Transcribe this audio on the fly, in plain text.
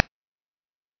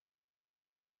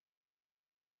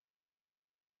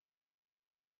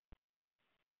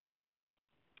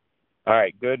All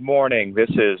right. Good morning. This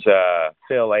is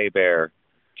Phil Abear,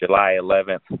 July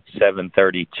 11th,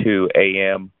 7:32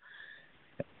 a.m.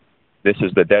 This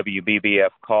is the WBBF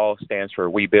call. Stands for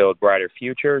We Build Brighter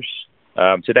Futures.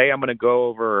 Today I'm going to go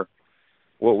over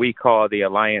what we call the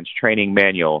Alliance Training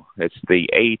Manual. It's the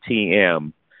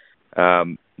ATM.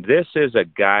 This is a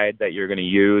guide that you're going to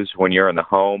use when you're in the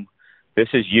home. This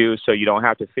is used so you don't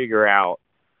have to figure out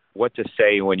what to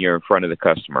say when you're in front of the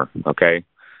customer, okay?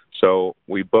 So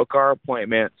we book our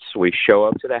appointments. We show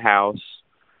up to the house.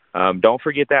 Don't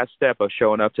forget that step of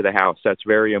showing up to the house. That's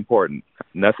very important.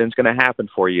 Nothing's going to happen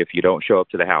for you if you don't show up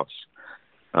to the house.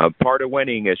 Part of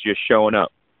winning is just showing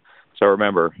up. So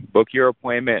remember, book your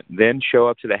appointment, then show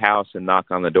up to the house and knock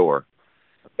on the door.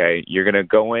 Okay, you're going to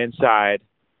go inside.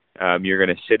 You're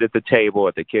going to sit at the table,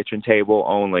 at the kitchen table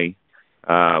only,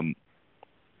 and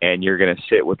you're going to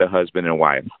sit with the husband and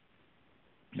wife.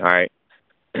 All right.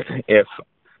 If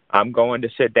I'm going to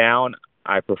sit down,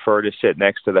 I prefer to sit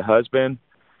next to the husband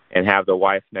and have the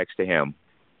wife next to him.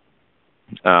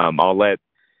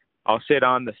 I'll sit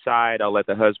on the side. I'll let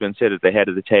the husband sit at the head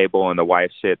of the table and the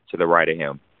wife sit to the right of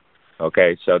him.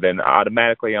 Okay, so then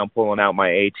automatically I'm pulling out my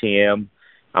ATM.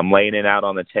 I'm laying it out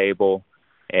on the table,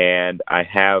 and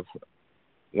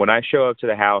when I show up to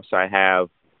the house, I have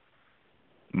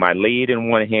my lead in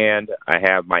one hand, I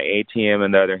have my ATM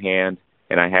in the other hand,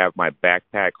 and I have my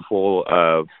backpack full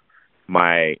of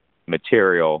my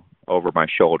material over my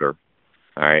shoulder.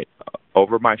 All right.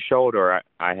 Over my shoulder,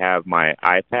 I have my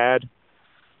iPad,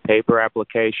 paper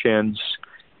applications,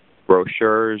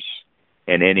 brochures,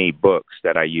 and any books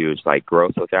that I use, like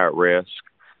Growth Without Risk,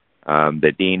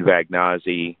 the Dean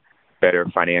Vagnazzi Better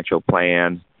Financial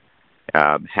Plan.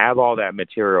 Have all that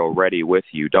material ready with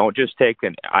you. Don't just take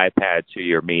an iPad to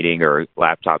your meeting or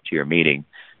laptop to your meeting,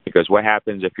 because what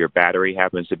happens if your battery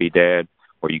happens to be dead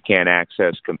or you can't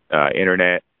access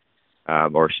internet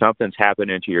or something's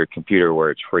happening to your computer where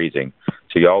it's freezing.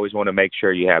 So you always want to make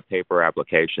sure you have paper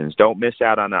applications. Don't miss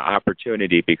out on the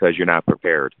opportunity because you're not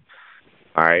prepared.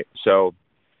 All right, so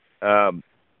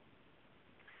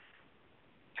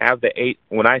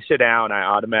when I sit down, I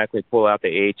automatically pull out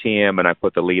the ATM and I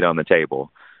put the lead on the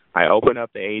table. I open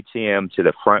up the ATM to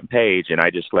the front page and I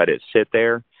just let it sit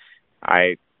there.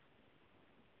 I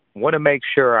want to make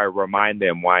sure I remind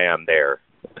them why I'm there.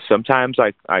 Sometimes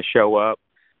I show up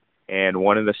and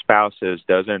one of the spouses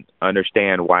doesn't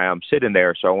understand why I'm sitting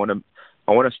there, so I want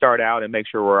to start out and make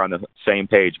sure we're on the same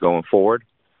page going forward.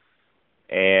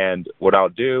 And what I'll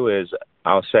do is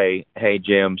I'll say, "Hey,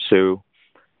 Jim, Sue,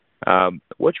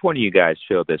 which one of you guys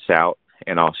filled this out?"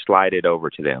 And I'll slide it over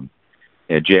to them.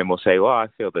 And Jim will say, "Well, I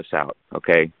filled this out."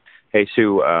 Okay. "Hey,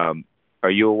 Sue, are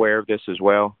you aware of this as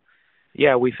well?"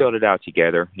 "Yeah, we filled it out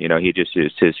together." He just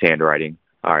used his handwriting.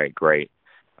 All right, great.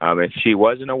 If she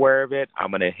wasn't aware of it,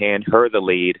 I'm going to hand her the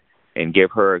lead and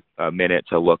give her a minute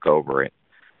to look over it.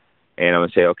 And I'm going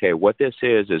to say, okay, what this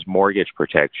is mortgage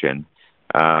protection.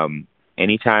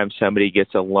 Anytime somebody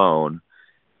gets a loan,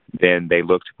 then they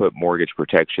look to put mortgage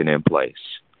protection in place.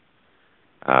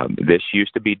 This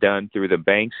used to be done through the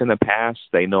banks in the past.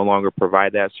 They no longer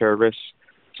provide that service.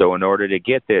 So in order to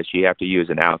get this, you have to use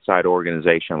an outside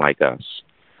organization like us.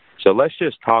 So let's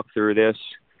just talk through this.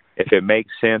 If it makes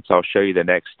sense, I'll show you the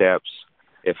next steps.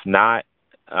 If not,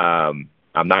 I'm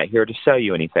not here to sell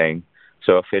you anything.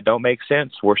 So if it don't make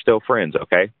sense, we're still friends,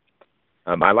 okay?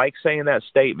 I like saying that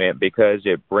statement because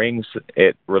it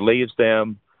relieves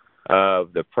them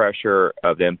of the pressure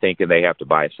of them thinking they have to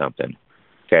buy something,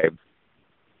 okay?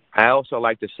 I also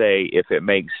like to say, if it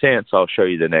makes sense, I'll show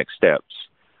you the next steps,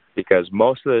 because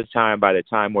most of the time, by the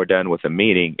time we're done with a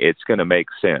meeting, it's going to make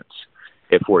sense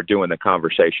if we're doing the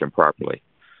conversation properly,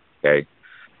 okay?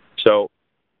 So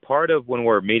part of when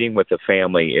we're meeting with the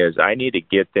family is I need to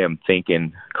get them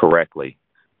thinking correctly,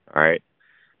 all right?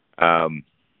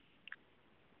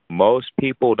 Most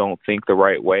people don't think the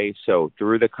right way, so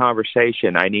through the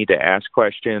conversation, I need to ask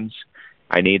questions.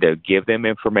 I need to give them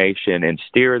information and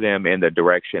steer them in the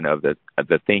direction of the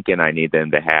thinking I need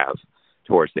them to have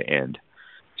towards the end.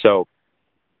 So,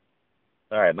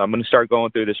 all right, I'm going to start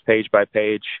going through this page by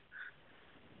page.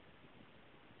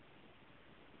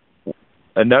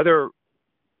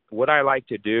 What I like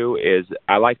to do is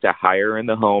I like to hire in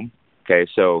the home.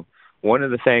 Okay, so one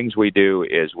of the things we do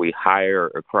is we hire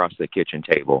across the kitchen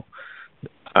table.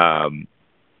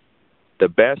 The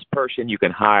best person you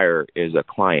can hire is a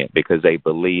client because they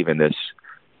believe in this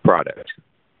product.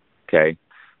 Okay,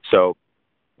 so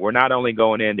we're not only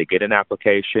going in to get an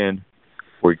application,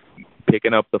 we're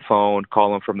picking up the phone,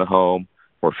 calling from the home,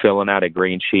 we're filling out a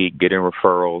green sheet, getting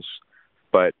referrals,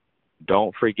 but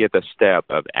don't forget the step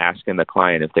of asking the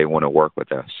client if they want to work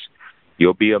with us.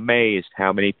 You'll be amazed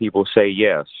how many people say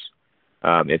yes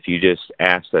if you just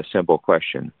ask a simple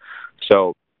question.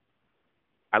 So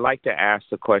I like to ask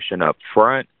the question up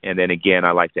front, and then again,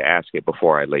 I like to ask it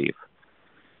before I leave.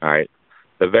 All right.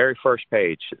 The very first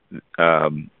page,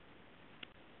 the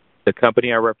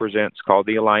company I represent is called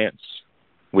The Alliance.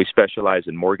 We specialize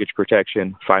in mortgage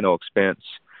protection, final expense,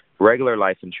 regular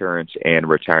life insurance, and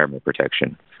retirement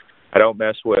protection. I don't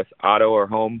mess with auto or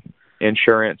home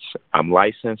insurance. I'm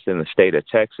licensed in the state of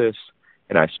Texas,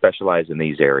 and I specialize in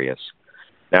these areas.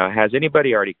 Now, has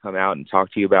anybody already come out and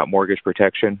talked to you about mortgage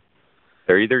protection?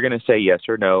 They're either going to say yes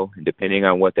or no, and depending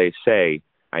on what they say,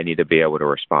 I need to be able to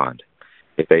respond.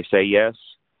 If they say yes,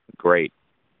 great.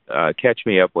 Catch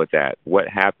me up with that. What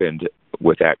happened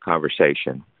with that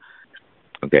conversation?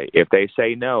 Okay. If they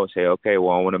say no, say, okay,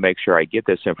 well, I want to make sure I get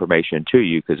this information to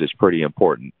you because it's pretty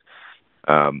important.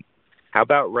 How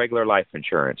about regular life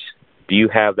insurance? Do you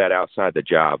have that outside the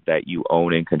job that you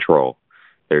own and control?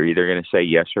 They're either going to say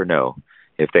yes or no.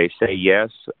 If they say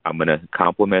yes, I'm going to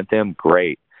compliment them.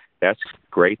 Great. That's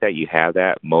great that you have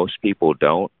that. Most people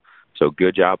don't. So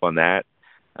good job on that.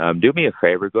 Do me a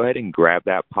favor. Go ahead and grab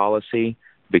that policy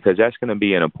because that's going to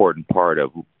be an important part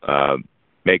of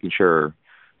making sure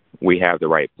we have the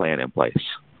right plan in place.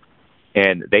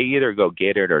 And they either go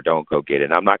get it or don't go get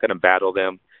it. I'm not going to battle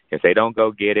them. If they don't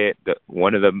go get it,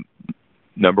 one of the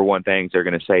number one things they're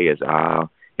going to say is,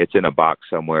 it's in a box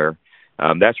somewhere.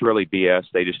 That's really BS.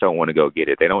 They just don't want to go get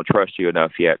it. They don't trust you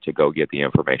enough yet to go get the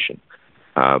information.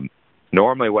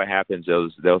 Normally what happens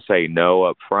is they'll say no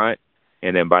up front,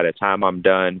 and then by the time I'm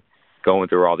done going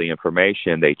through all the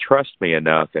information, they trust me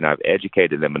enough and I've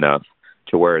educated them enough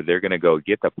to where they're going to go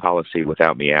get the policy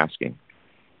without me asking.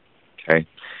 Okay.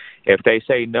 If they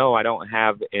say, no, I don't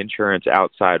have insurance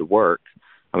outside work,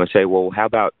 I'm going to say, well, how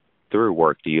about through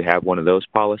work? Do you have one of those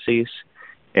policies?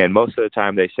 And most of the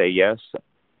time they say yes.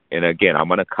 And again, I'm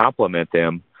going to compliment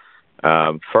them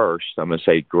first. I'm going to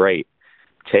say, great.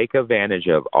 Take advantage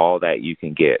of all that you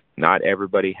can get. Not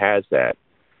everybody has that.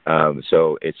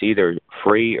 So it's either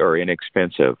free or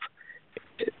inexpensive.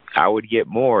 I would get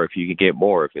more if you could get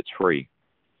more if it's free.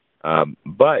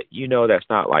 But that's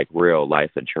not like real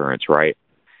life insurance, right?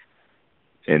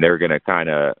 And they're going to kind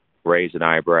of raise an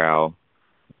eyebrow,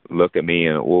 look at me,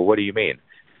 and, well, what do you mean?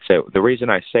 So the reason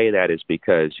I say that is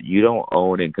because you don't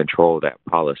own and control that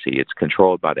policy. It's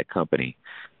controlled by the company.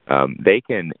 They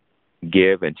can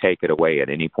give and take it away at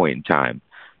any point in time,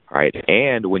 right?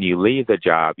 And when you leave the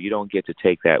job, you don't get to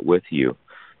take that with you,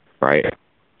 right?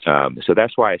 So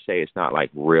that's why I say it's not like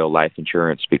real life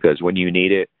insurance, because when you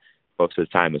need it, most of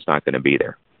the time it's not going to be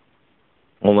there.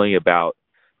 Only about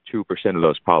 2% of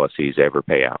those policies ever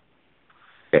pay out.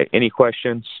 Okay, any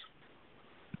questions?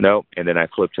 No, and then I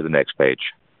flip to the next page.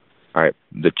 All right,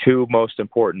 the two most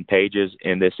important pages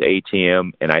in this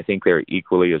ATM, and I think they're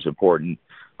equally as important,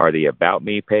 are the About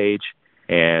Me page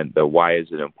and the Why Is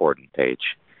It Important page.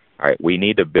 All right, we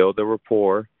need to build a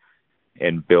rapport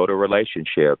and build a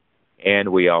relationship, and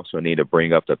we also need to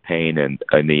bring up the pain and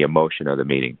the emotion of the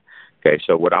meeting. Okay,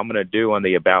 so what I'm going to do on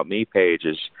the About Me page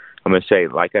is I'm going to say,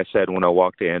 like I said when I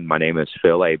walked in, my name is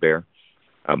Phil Hebert.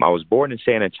 I was born in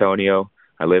San Antonio.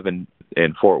 I live in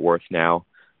Fort Worth now.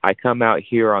 I come out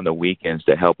here on the weekends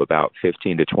to help about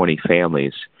 15 to 20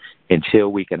 families until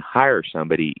we can hire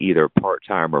somebody either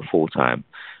part-time or full-time.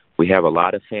 We have a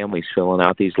lot of families filling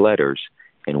out these letters,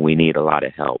 and we need a lot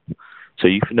of help. So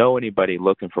if you know anybody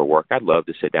looking for work, I'd love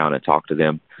to sit down and talk to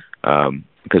them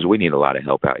because we need a lot of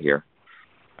help out here.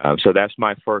 So that's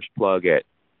my first plug at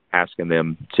asking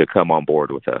them to come on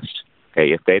board with us.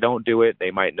 Okay, if they don't do it,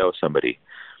 they might know somebody.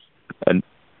 And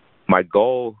my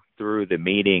goal through the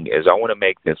meeting is I want to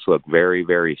make this look very,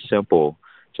 very simple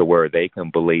to where they can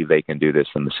believe they can do this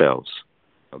themselves.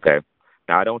 Okay?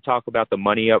 Now, I don't talk about the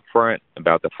money up front,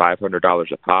 about the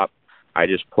 $500 a pop. I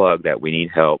just plug that we need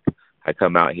help. I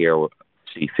come out here,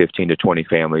 see 15 to 20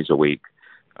 families a week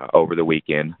over the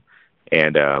weekend,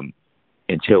 and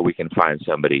until we can find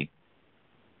somebody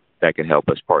that can help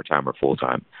us part-time or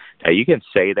full-time. Now, you can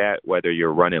say that whether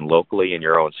you're running locally in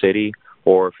your own city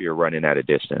or if you're running at a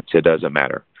distance. It doesn't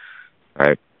matter. All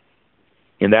right?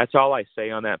 And that's all I say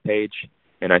on that page.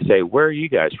 And I say, where are you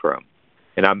guys from?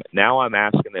 And I'm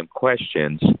asking them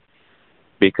questions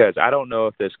because I don't know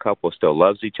if this couple still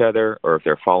loves each other or if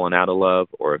they're falling out of love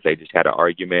or if they just had an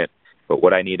argument. But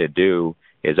what I need to do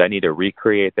is I need to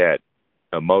recreate that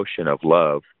emotion of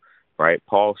love, right?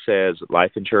 Paul says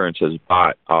life insurance is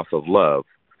bought off of love.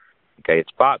 Okay,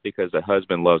 it's bought because the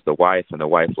husband loves the wife and the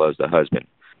wife loves the husband.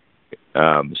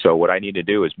 So what I need to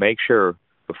do is make sure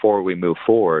before we move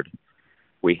forward,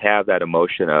 we have that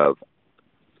emotion of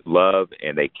love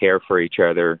and they care for each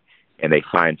other and they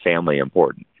find family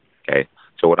important. Okay.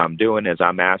 So what I'm doing is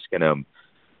I'm asking them,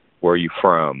 where are you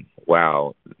from?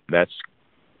 Wow, that's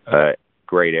a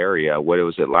great area. What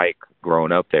was it like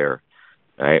growing up there?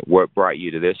 Right? What brought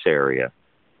you to this area?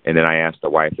 And then I asked the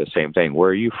wife the same thing. Where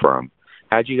are you from?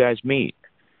 How'd you guys meet?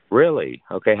 Really?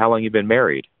 Okay, how long you been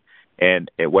married?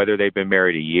 And whether they've been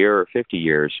married a year or 50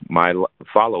 years, my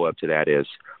follow-up to that is,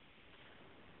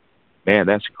 man,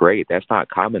 that's great. That's not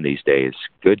common these days.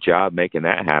 Good job making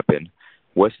that happen.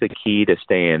 What's the key to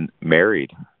staying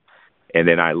married? And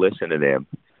then I listen to them,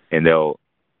 and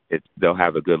they'll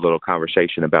have a good little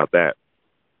conversation about that.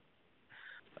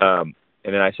 And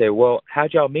then I say, well,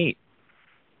 how'd y'all meet?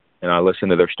 And I listen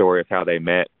to their story of how they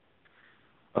met.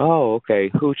 Oh,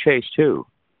 okay. Who chased who?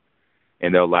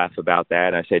 And they'll laugh about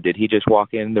that. I said, did he just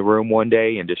walk in the room one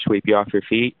day and just sweep you off your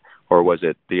feet? Or was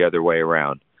it the other way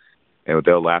around? And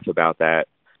they'll laugh about that.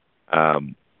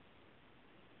 And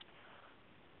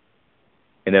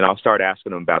then I'll start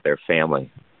asking them about their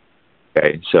family.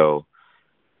 Okay, so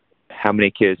how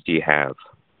many kids do you have?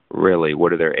 Really,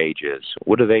 what are their ages?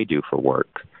 What do they do for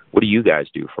work? What do you guys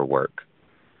do for work?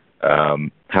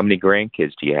 How many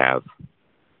grandkids do you have?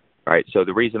 All right, so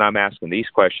the reason I'm asking these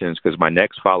questions is because my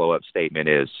next follow-up statement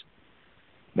is,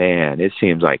 man, it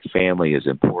seems like family is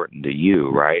important to you,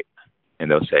 right? And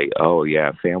they'll say, oh,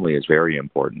 yeah, family is very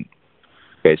important.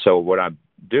 Okay, so what I'm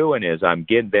doing is I'm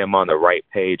getting them on the right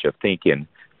page of thinking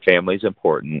family's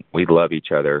important, we love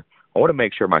each other. I want to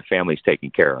make sure my family's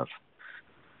taken care of.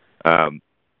 All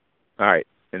right,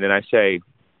 and then I say,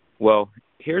 well,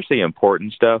 here's the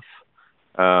important stuff.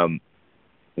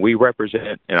 We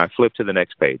represent, and I flip to the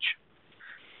next page.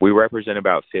 We represent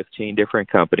about 15 different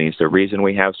companies. The reason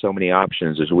we have so many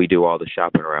options is we do all the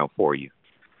shopping around for you.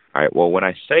 All right, well, when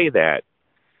I say that,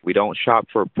 we don't shop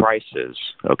for prices,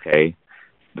 okay?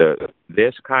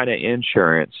 This kind of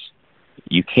insurance,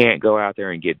 you can't go out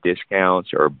there and get discounts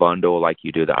or bundle like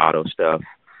you do the auto stuff.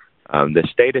 The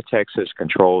state of Texas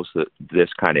controls this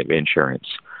kind of insurance.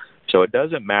 So it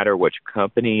doesn't matter which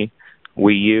company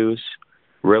we use.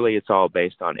 Really, it's all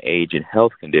based on age and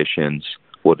health conditions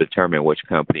will determine which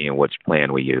company and which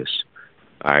plan we use.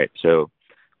 All right, so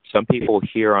some people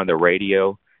hear on the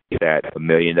radio that $1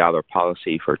 million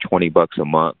policy for $20 a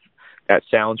month. That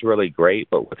sounds really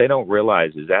great, but what they don't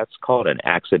realize is that's called an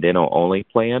accidental-only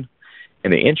plan.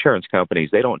 And the insurance companies,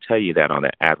 they don't tell you that on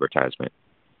the advertisement.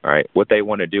 All right, what they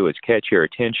want to do is catch your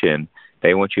attention.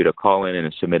 They want you to call in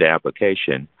and submit an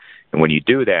application. And when you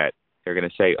do that, they're going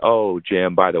to say, oh,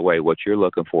 Jim, by the way, what you're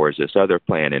looking for is this other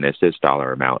plan, and it's this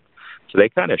dollar amount. So they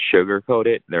kind of sugarcoat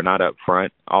it. They're not up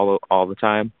front all the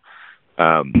time.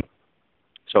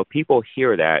 So people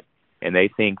hear that, and they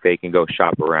think they can go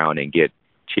shop around and get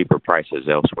cheaper prices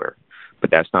elsewhere.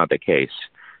 But that's not the case.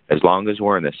 As long as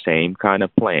we're in the same kind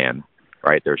of plan,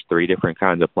 right, there's 3 different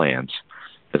kinds of plans.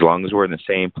 As long as we're in the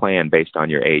same plan based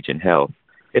on your age and health,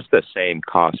 it's the same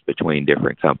cost between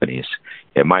different companies.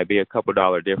 It might be a couple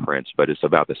dollar difference, but it's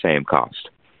about the same cost.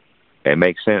 It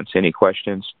makes sense? Any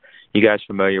questions? You guys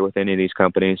familiar with any of these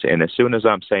companies? And as soon as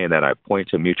I'm saying that, I point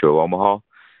to Mutual of Omaha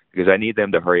because I need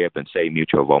them to hurry up and say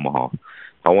Mutual of Omaha.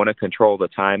 I want to control the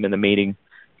time in the meeting.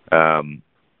 So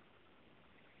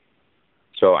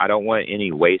I don't want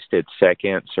any wasted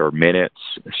seconds or minutes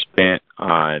spent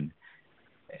on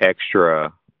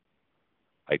extra,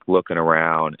 like looking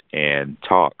around and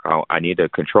talk. I need to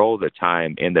control the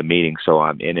time in the meeting so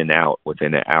I'm in and out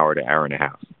within an hour to hour and a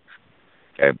half.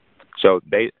 Okay. So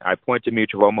I point to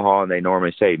Mutual of Omaha, and they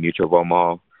normally say Mutual of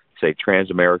Omaha. Say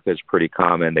Transamerica is pretty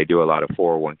common. They do a lot of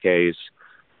 401ks.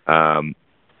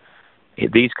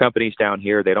 These companies down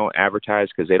here, they don't advertise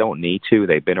because they don't need to.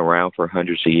 They've been around for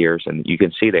hundreds of years, and you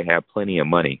can see they have plenty of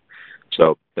money.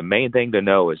 So the main thing to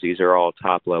know is these are all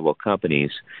top-level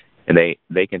companies, and they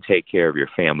can take care of your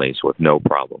families with no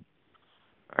problem.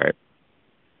 All right.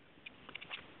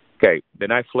 Okay,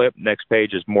 then I flip. Next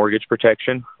page is mortgage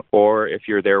protection, or if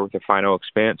you're there with the final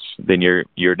expense, then your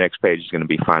next page is going to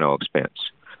be final expense.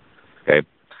 Okay,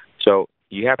 so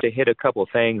you have to hit a couple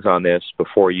things on this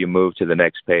before you move to the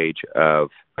next page of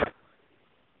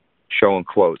showing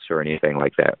quotes or anything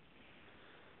like that.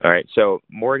 All right, so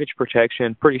mortgage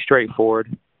protection, pretty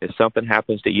straightforward. If something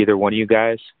happens to either one of you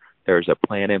guys, there's a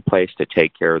plan in place to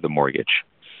take care of the mortgage.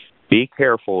 Be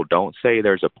careful. Don't say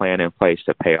there's a plan in place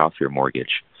to pay off your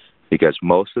mortgage, because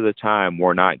most of the time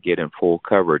we're not getting full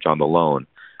coverage on the loan.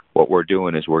 What we're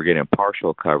doing is we're getting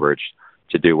partial coverage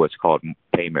to do what's called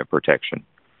payment protection.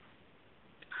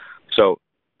 So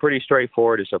pretty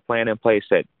straightforward. It's a plan in place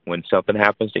that when something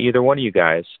happens to either one of you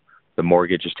guys, the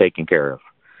mortgage is taken care of.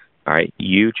 All right,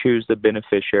 you choose the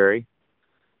beneficiary.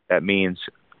 That means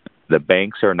the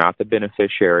banks are not the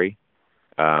beneficiary.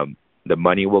 The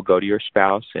money will go to your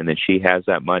spouse, and then she has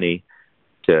that money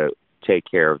to take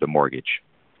care of the mortgage.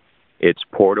 It's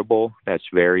portable. That's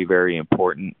very, very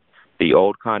important. The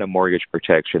old kind of mortgage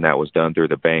protection that was done through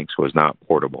the banks was not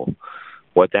portable.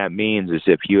 What that means is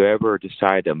if you ever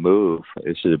decide to move,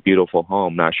 this is a beautiful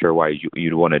home, not sure why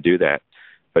you'd want to do that,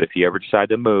 but if you ever decide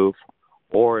to move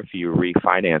or if you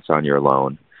refinance on your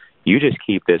loan, you just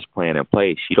keep this plan in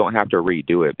place. You don't have to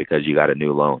redo it because you got a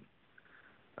new loan.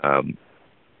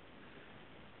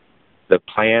 The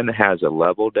plan has a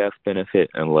level death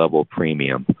benefit and level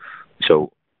premium.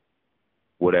 So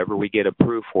whatever we get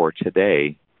approved for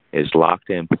today is locked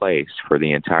in place for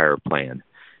the entire plan.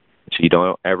 So you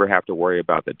don't ever have to worry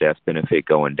about the death benefit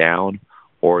going down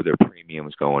or the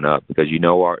premiums going up, because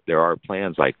there are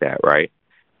plans like that, right?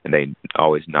 And they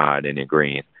always nod and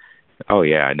agree. Oh,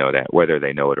 yeah, I know that, whether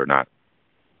they know it or not.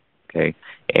 Okay?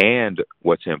 And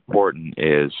what's important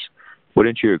is,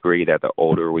 wouldn't you agree that the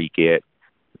older we get,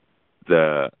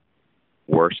 the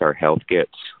worse our health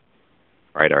gets,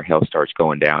 right? Our health starts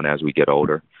going down as we get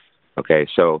older. Okay,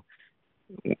 so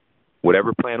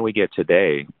whatever plan we get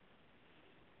today,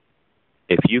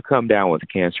 if you come down with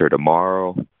cancer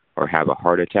tomorrow or have a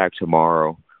heart attack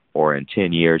tomorrow or in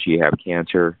 10 years you have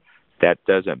cancer, that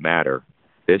doesn't matter.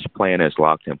 This plan is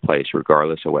locked in place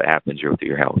regardless of what happens with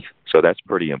your health. So that's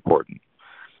pretty important.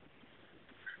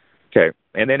 Okay,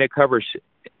 and then it covers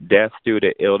death due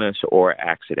to illness or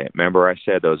accident. Remember I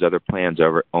said those other plans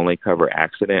only cover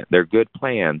accident? They're good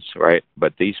plans, right?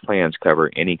 But these plans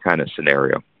cover any kind of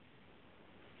scenario.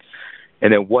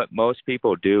 And then what most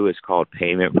people do is called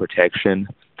payment protection.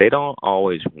 They don't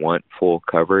always want full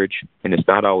coverage, and it's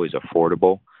not always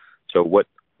affordable. So what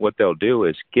they'll do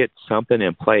is get something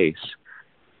in place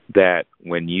that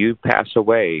when you pass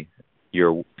away,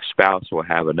 your spouse will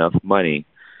have enough money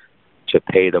to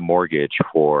pay the mortgage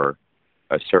for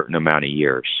a certain amount of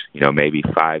years. Maybe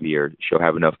 5 years. She'll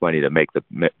have enough money to make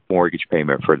the mortgage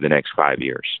payment for the next 5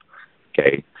 years.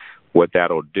 Okay? What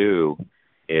that'll do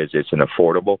is it's an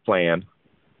affordable plan,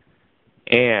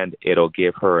 and it'll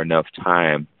give her enough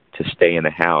time to stay in the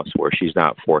house where she's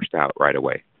not forced out right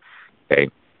away. Okay?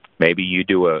 Maybe you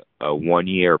do a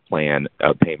 1-year plan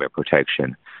of payment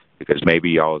protection because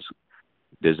maybe y'all's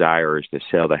desire is to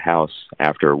sell the house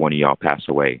after one of y'all pass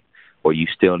away. Well, you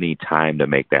still need time to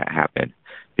make that happen,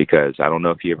 because I don't know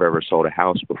if you've ever sold a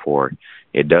house before.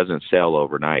 It doesn't sell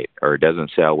overnight, or it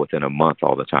doesn't sell within a month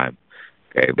all the time.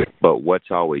 Okay, but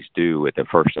what's always due at the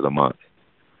first of the month?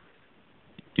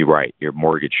 You're right, your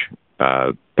mortgage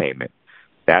payment.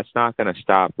 That's not going to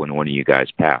stop when one of you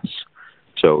guys pass.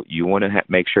 So you want to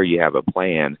make sure you have a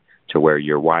plan to where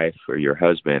your wife or your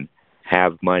husband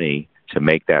have money to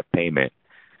make that payment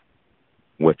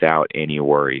without any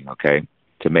worry, okay?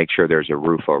 To make sure there's a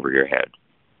roof over your head.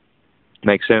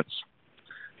 Make sense?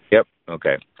 Yep,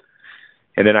 okay.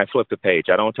 And then I flip the page.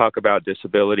 I don't talk about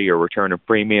disability or return of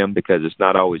premium because it's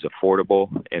not always affordable,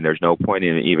 and there's no point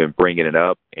in even bringing it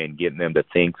up and getting them to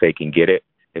think they can get it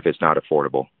if it's not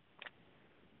affordable.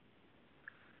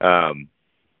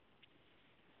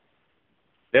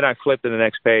 Then I flip to the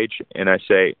next page, and I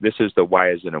say, this is the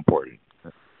why is it important.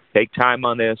 Take time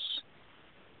on this.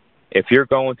 If you're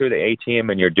going through the ATM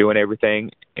and you're doing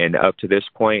everything, and up to this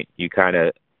point you kind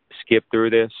of skip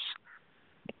through this,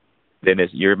 then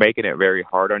you're making it very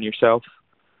hard on yourself.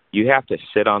 You have to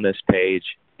sit on this page,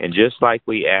 and just like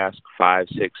we ask 5,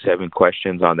 6, 7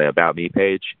 questions on the About Me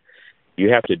page,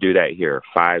 you have to do that here,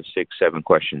 5, 6, 7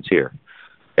 questions here.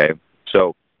 Okay?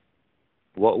 So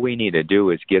what we need to do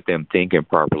is get them thinking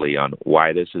properly on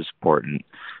why this is important,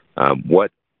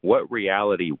 what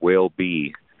reality will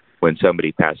be when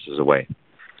somebody passes away.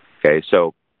 Okay,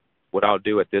 so what I'll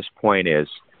do at this point is,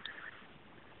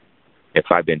 if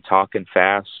I've been talking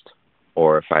fast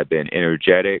or if I've been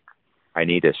energetic, I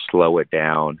need to slow it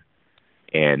down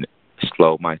and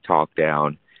slow my talk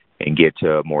down and get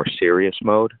to a more serious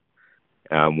mode.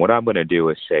 What I'm going to do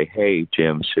is say, hey,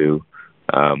 Jim, Sue,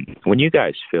 when you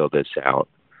guys fill this out,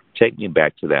 take me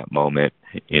back to that moment,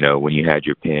 when you had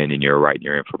your pen and you were writing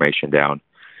your information down.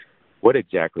 What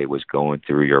exactly was going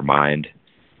through your mind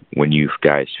when you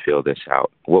guys fill this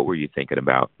out? What were you thinking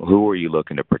about? Who were you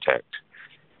looking to protect?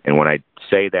 And when I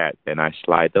say that, then I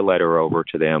slide the letter over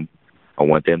to them. I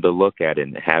want them to look at it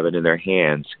and have it in their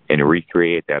hands and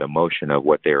recreate that emotion of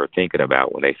what they were thinking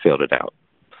about when they filled it out.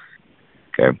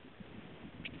 Okay.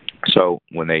 So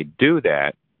when they do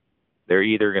that, they're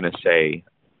either going to say,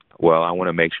 well, I want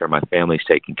to make sure my family's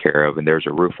taken care of and there's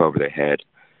a roof over their head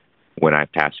when I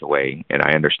pass away, and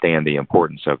I understand the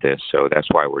importance of this, so that's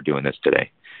why we're doing this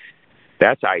today.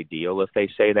 That's ideal if they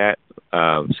say that.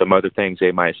 Some other things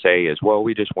they might say is, well,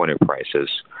 we just wanted prices,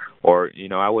 Or,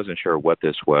 I wasn't sure what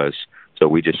this was, so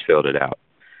we just filled it out.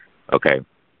 Okay.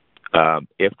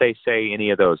 If they say any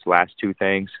of those last two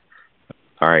things,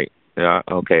 all right,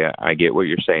 okay, I get what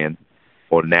you're saying.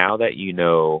 Well, now that you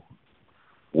know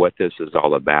what this is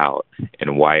all about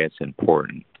and why it's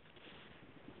important,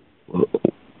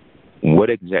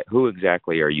 who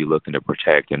exactly are you looking to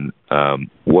protect, and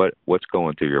what's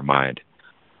going through your mind,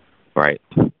 right?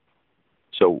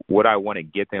 So what I want to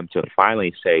get them to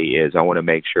finally say is, I want to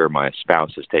make sure my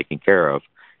spouse is taken care of.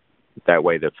 That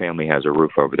way the family has a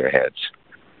roof over their heads.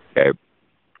 Okay.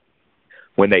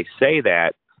 When they say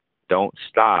that, don't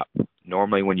stop.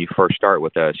 Normally when you first start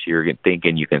with us, you're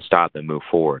thinking you can stop and move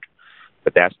forward.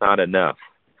 But that's not enough.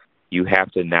 You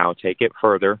have to now take it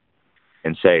further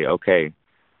and say, okay,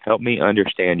 help me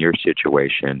understand your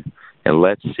situation, and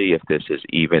let's see if this is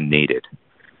even needed.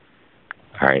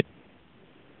 All right.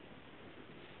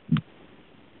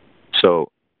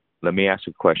 So let me ask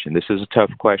you a question. This is a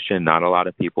tough question. Not a lot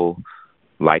of people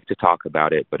like to talk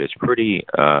about it, but it's pretty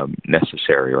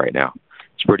necessary right now.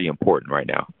 It's pretty important right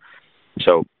now.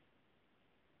 So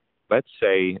let's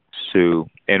say, Sue,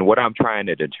 and what I'm trying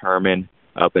to determine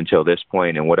up until this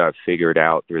point, and what I've figured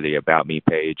out through the About Me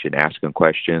page and asking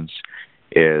questions,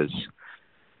 is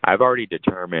I've already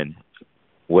determined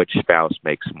which spouse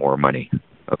makes more money.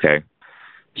 Okay.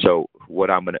 So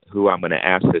who I'm gonna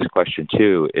ask this question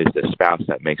to is the spouse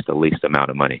that makes the least amount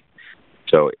of money.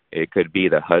 So it could be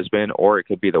the husband or it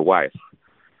could be the wife,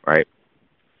 right?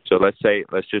 So let's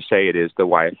just say it is the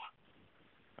wife.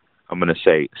 I'm gonna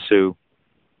say, Sue,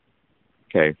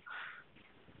 okay,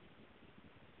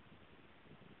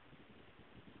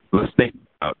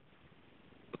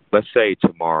 let's say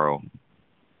tomorrow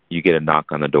you get a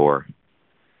knock on the door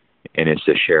and it's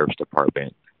the sheriff's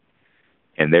department,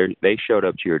 and they showed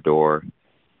up to your door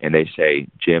and they say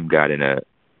Jim got in a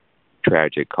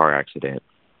tragic car accident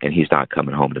and he's not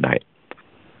coming home tonight.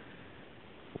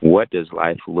 What does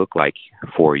life look like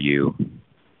for you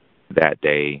that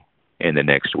day and the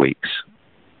next weeks?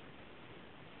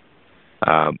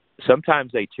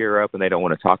 Sometimes they tear up and they don't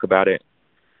want to talk about it.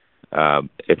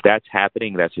 If that's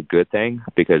happening, that's a good thing,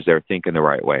 because they're thinking the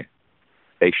right way.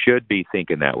 They should be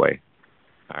thinking that way.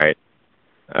 All right.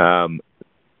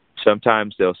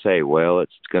 Sometimes they'll say, well,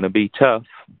 it's going to be tough.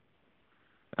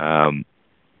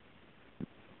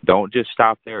 Don't just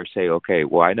stop there and say, okay,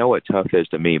 well, I know what tough is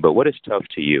to me, but what is tough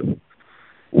to you?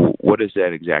 What does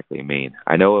that exactly mean?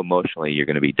 I know emotionally you're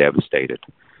going to be devastated,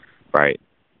 right?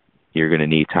 You're going to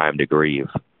need time to grieve.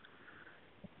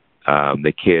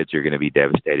 The kids are going to be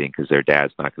devastating because their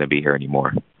dad's not going to be here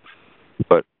anymore.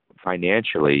 But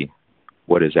financially,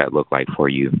 what does that look like for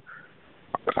you?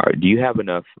 Do you have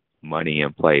enough money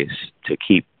in place to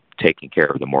keep taking care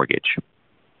of the mortgage?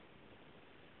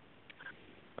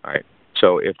 All right.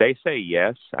 So if they say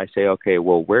yes, I say, okay,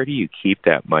 well, where do you keep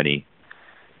that money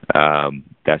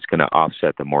that's going to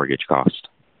offset the mortgage cost?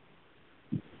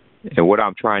 And what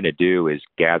I'm trying to do is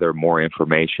gather more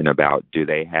information about, do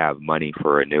they have money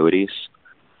for annuities,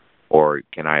 or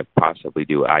can I possibly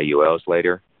do IULs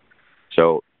later?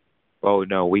 So, oh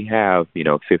no, we have,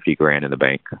 $50,000 in the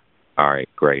bank. All right,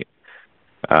 great.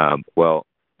 Well,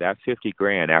 that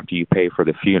 $50,000, after you pay for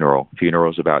the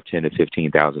funeral's about $10,000 to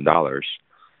 $15,000.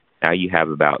 Now you have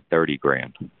about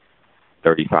 $30,000,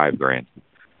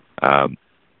 $35,000.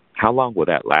 How long will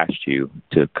that last you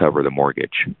to cover the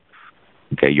mortgage?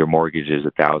 Okay, your mortgage is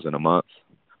 $1,000 a month,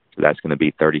 so that's going to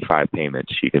be 35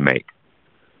 payments you can make.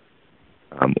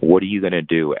 What are you going to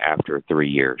do after 3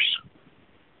 years?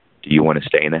 Do you want to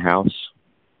stay in the house?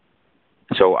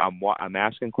 So I'm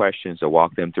asking questions to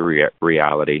walk them through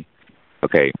reality.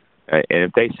 Okay, and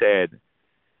if they said,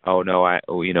 "Oh no,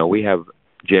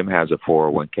 Jim has a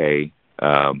 401k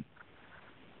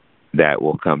that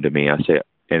will come to me," I say,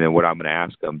 and then what I'm going to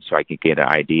ask them so I can get an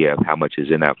idea of how much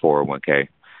is in that 401k.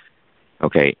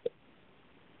 Okay,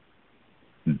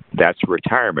 that's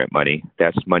retirement money.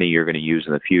 That's money you're going to use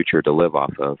in the future to live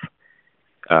off of.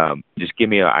 Just give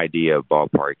me an idea of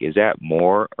ballpark. Is that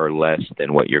more or less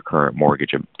than what your current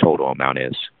mortgage total amount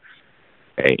is?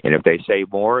 Okay. And if they say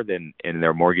more, then and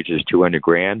their mortgage is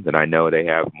 $200,000, then I know they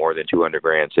have more than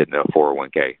 $200,000 sitting in a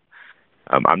 401k.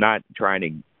 I'm not trying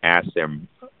to ask them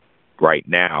right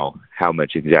now how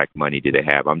much exact money do they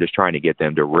have. I'm just trying to get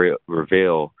them to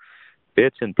reveal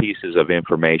bits and pieces of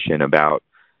information about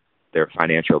their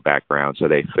financial background so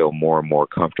they feel more and more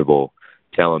comfortable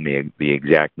telling me the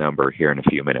exact number here in a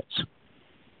few minutes.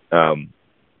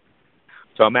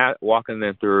 So I'm walking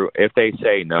them through. If they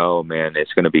say, no, man,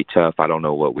 it's going to be tough, I don't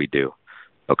know what we do.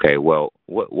 Okay, well,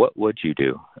 what would you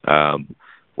do?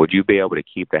 Would you be able to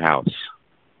keep the house?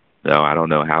 No, I don't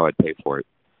know how I'd pay for it.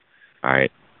 All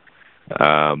right.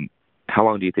 How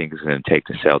long do you think it's going to take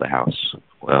to sell the house?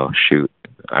 Well, shoot,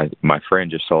 my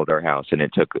friend just sold our house, and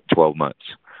it took 12 months.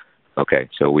 Okay,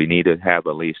 so we need to have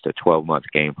at least a 12-month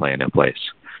game plan in place.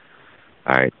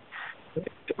 All right.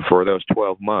 For those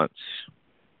 12 months,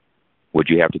 would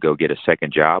you have to go get a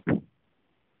second job?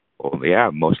 Well, yeah,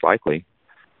 most likely.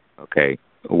 Okay.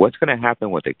 What's going to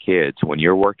happen with the kids when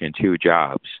you're working 2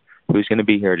 jobs? Who's going to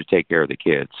be here to take care of the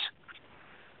kids?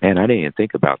 Man, I didn't even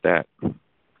think about that. All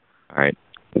right.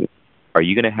 Are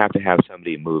you going to have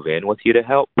somebody move in with you to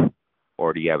help?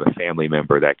 Or do you have a family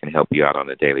member that can help you out on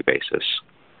a daily basis?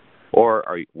 Or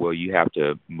will you have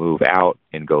to move out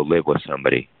and go live with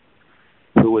somebody?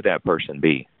 Who would that person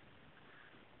be?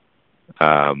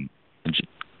 How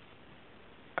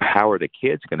are the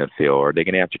kids going to feel? Are they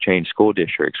going to have to change school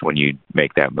districts when you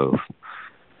make that move?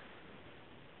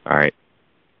 All right.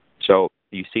 So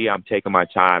you see, I'm taking my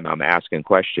time. I'm asking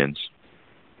questions.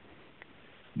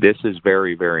 This is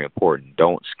very, very important.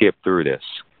 Don't skip through this.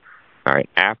 All right.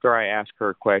 After I ask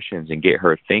her questions and get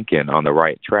her thinking on the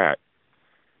right track,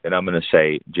 then I'm going to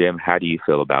say, Jim, how do you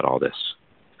feel about all this?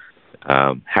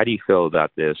 How do you feel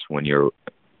about this when your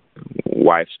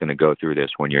wife's going to go through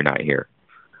this when you're not here?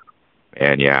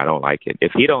 And yeah, I don't like it.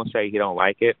 If he don't say he don't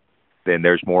like it, then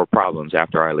there's more problems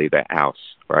after I leave that house,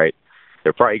 right?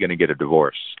 They're probably going to get a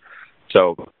divorce.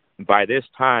 So by this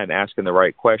time, asking the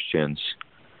right questions,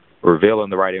 revealing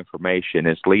the right information,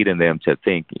 is leading them to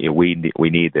think we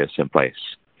need this in place.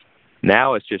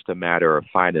 Now it's just a matter of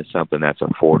finding something that's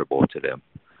affordable to them.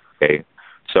 Okay.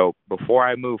 So before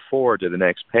I move forward to the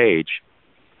next page,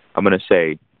 I'm going to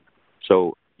say,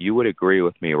 so you would agree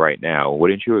with me right now,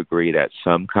 wouldn't you agree that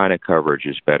some kind of coverage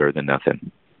is better than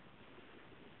nothing?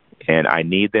 And I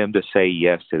need them to say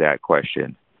yes to that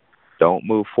question. Don't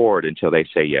move forward until they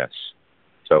say yes.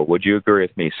 So would you agree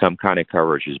with me, some kind of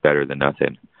coverage is better than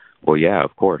nothing? Well, yeah,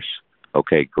 of course.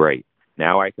 Okay, great.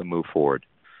 Now I can move forward.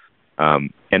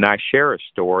 And I share a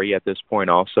story at this point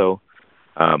also.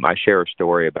 I share a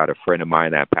story about a friend of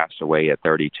mine that passed away at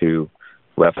 32,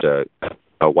 left a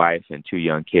wife and 2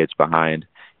 young kids behind,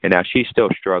 and now she's still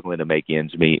struggling to make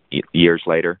ends meet years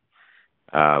later.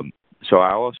 So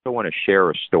I also want to share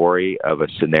a story of a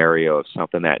scenario of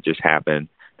something that just happened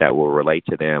that will relate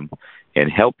to them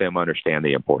and help them understand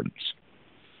the importance.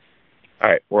 All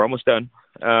right, we're almost done.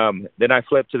 Then I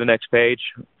flip to the next page.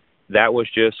 That was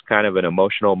just kind of an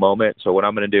emotional moment. So what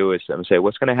I'm going to do is I'm going to say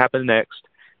what's going to happen next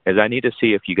is I need to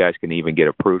see if you guys can even get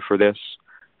approved for this.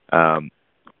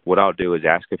 What I'll do is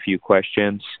ask a few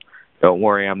questions. Don't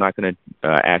worry, I'm not going to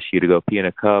ask you to go pee in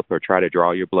a cup or try to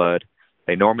draw your blood.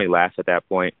 They normally laugh at that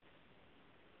point.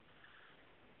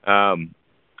 I'm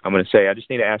going to say I just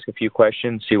need to ask a few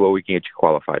questions, see what we can get you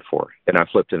qualified for. Then I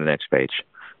flip to the next page.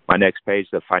 My next page,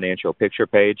 the financial picture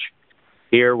page.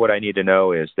 Here, what I need to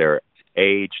know is their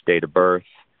age, date of birth,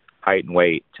 height and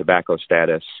weight, tobacco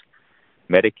status,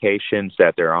 medications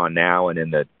that they're on now and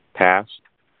in the past,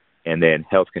 and then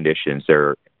health conditions that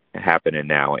are happening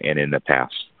now and in the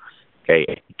past.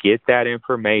 Okay, get that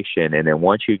information, and then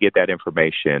once you get that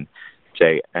information,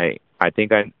 say, hey, I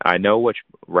think I know which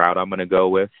route I'm going to go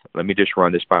with. Let me just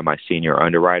run this by my senior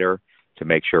underwriter to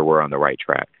make sure we're on the right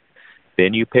track.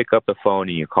 Then you pick up the phone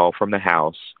and you call from the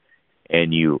house,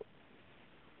 and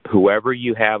whoever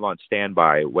you have on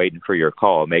standby waiting for your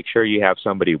call, make sure you have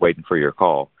somebody waiting for your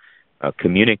call.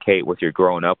 Communicate with your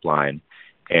growing up line,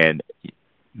 and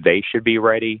they should be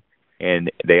ready,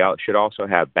 and they should also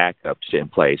have backups in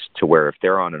place to where if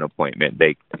they're on an appointment,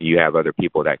 you have other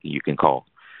people that you can call.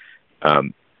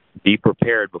 Be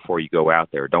prepared before you go out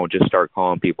there. Don't just start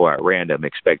calling people at random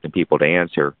expecting people to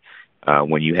answer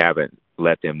when you haven't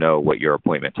let them know what your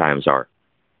appointment times are.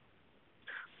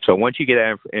 So once you get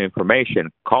that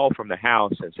information, call from the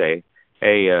house and say,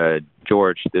 hey,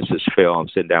 George, this is Phil. I'm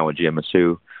sitting down with Jim and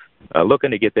Sue. Looking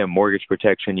to get them mortgage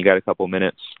protection. You got a couple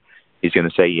minutes? He's going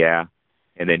to say, yeah.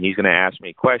 And then he's going to ask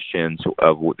me questions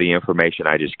of the information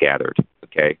I just gathered.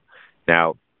 Okay.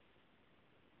 Now,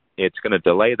 it's going to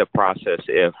delay the process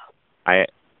if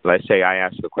let's say I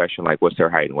ask a question like, what's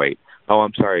their height and weight? Oh,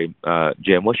 I'm sorry,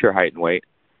 Jim, what's your height and weight?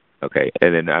 Okay.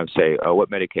 And then I say, oh, what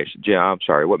medication? Jim, I'm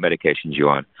sorry, what medications you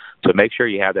on? So make sure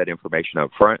you have that information up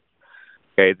front.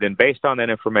 Okay. Then based on that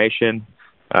information,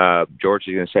 George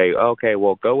is going to say, okay,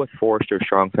 well, go with Forrester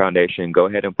Strong Foundation. Go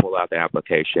ahead and pull out the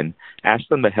application. Ask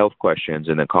them the health questions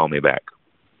and then call me back.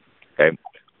 Okay.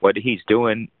 What he's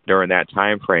doing during that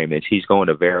time frame is he's going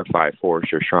to verify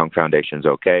Forrester Strong Foundation's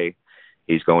okay.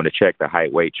 He's going to check the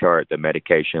height weight chart, the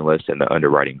medication list, and the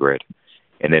underwriting grid.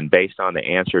 And then based on the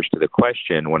answers to the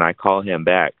question, when I call him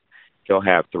back, he'll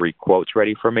have 3 quotes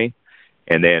ready for me.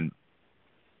 And then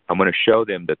I'm going to show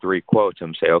them the 3 quotes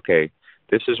and say, okay,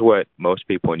 this is what most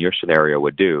people in your scenario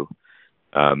would do.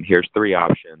 Here's three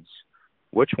options.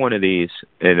 Which one of these,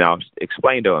 and I'll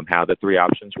explain to them how the three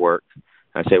options work.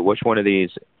 I say, which one of these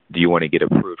do you want to get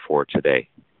approved for today?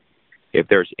 If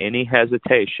there's any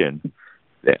hesitation,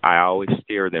 I always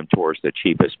steer them towards the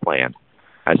cheapest plan.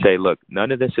 I say, look,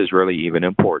 none of this is really even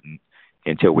important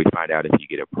until we find out if you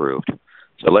get approved.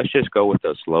 So let's just go with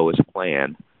the slowest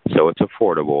plan so it's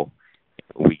affordable.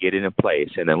 We get it in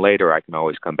place, and then later I can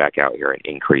always come back out here and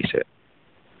increase it.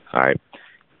 All right.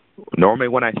 Normally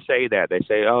when I say that, they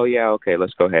say, oh, yeah, okay,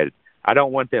 let's go ahead. I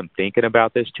don't want them thinking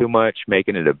about this too much,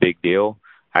 making it a big deal.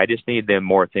 I just need them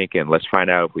more thinking, let's find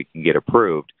out if we can get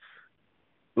approved.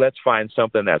 Let's find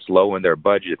something that's low in their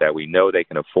budget that we know they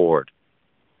can afford,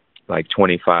 like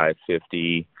 $25,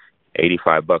 $50,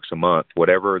 $85 a month,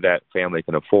 whatever that family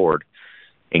can afford,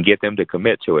 and get them to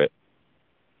commit to it.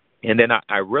 And then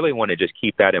I really want to just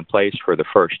keep that in place for the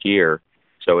first year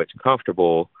so it's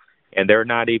comfortable and they're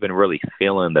not even really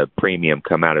feeling the premium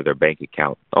come out of their bank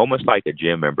account, almost like a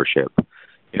gym membership.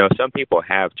 You know, some people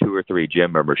have 2 or 3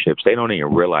 gym memberships. They don't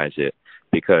even realize it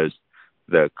because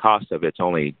the cost of it's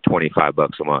only $25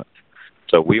 a month.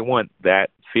 So we want that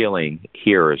feeling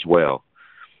here as well,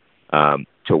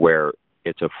 to where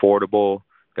it's affordable.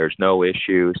 There's no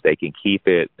issues. They can keep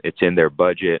it. It's in their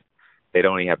budget. They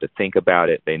don't even have to think about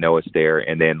it. They know it's there.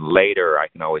 And then later I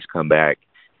can always come back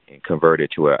and convert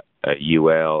it to a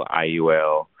UL,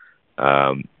 IUL,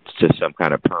 to some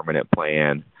kind of permanent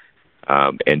plan,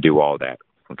 and do all that.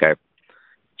 Okay.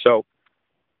 So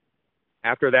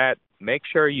after that, make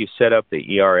sure you set up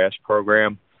the ERS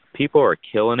program. People are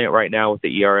killing it right now with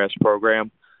the ERS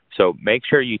program. So make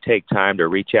sure you take time to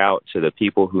reach out to the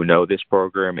people who know this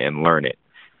program and learn it.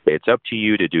 It's up to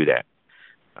you to do that.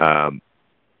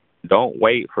 Don't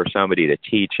wait for somebody to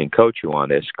teach and coach you on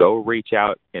this. Go reach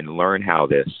out and learn how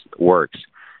this works,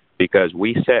 because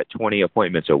we set 20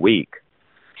 appointments a week.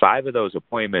 5 of those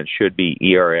appointments should be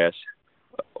ERS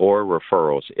or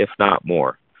referrals, if not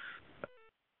more.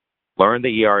 Learn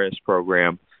the ERS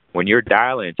program. When you're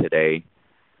dialing today,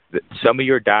 some of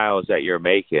your dials that you're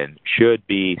making should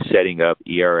be setting up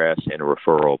ERS and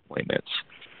referral appointments.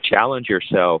 Challenge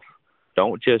yourself.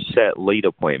 Don't just set lead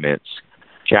appointments.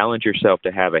 Challenge yourself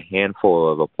to have a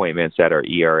handful of appointments that are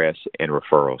ERS and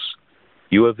referrals.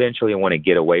 You eventually want to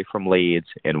get away from leads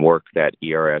and work that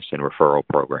ERS and referral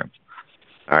program.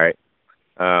 All right.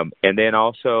 And then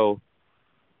also,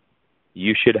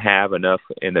 you should have enough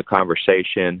in the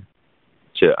conversation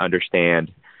to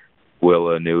understand,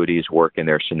 will annuities work in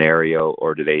their scenario,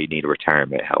 or do they need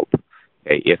retirement help?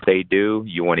 Okay. If they do,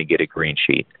 you want to get a green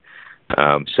sheet.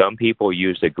 Some people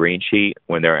use the green sheet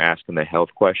when they're asking the health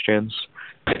questions,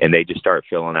 and they just start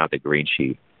filling out the green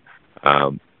sheet.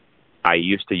 I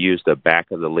used to use the back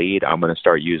of the lead. I'm going to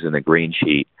start using the green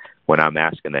sheet when I'm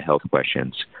asking the health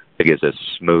questions. It gives a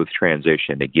smooth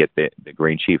transition to get the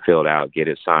green sheet filled out, get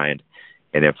it signed,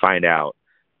 and then find out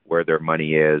where their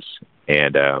money is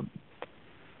and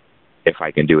if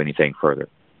I can do anything further.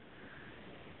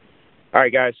 All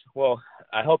right, guys. Well,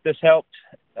 I hope this helped.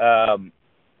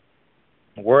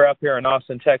 We're up here in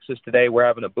Austin, Texas today. We're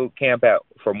having a boot camp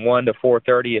from 1 to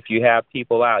 4:30. If you have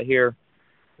people out here,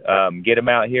 get them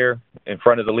out here in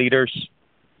front of the leaders.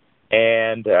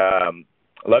 And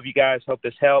love you guys. Hope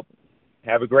this helped.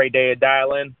 Have a great day at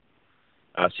dial-in.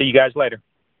 See you guys later.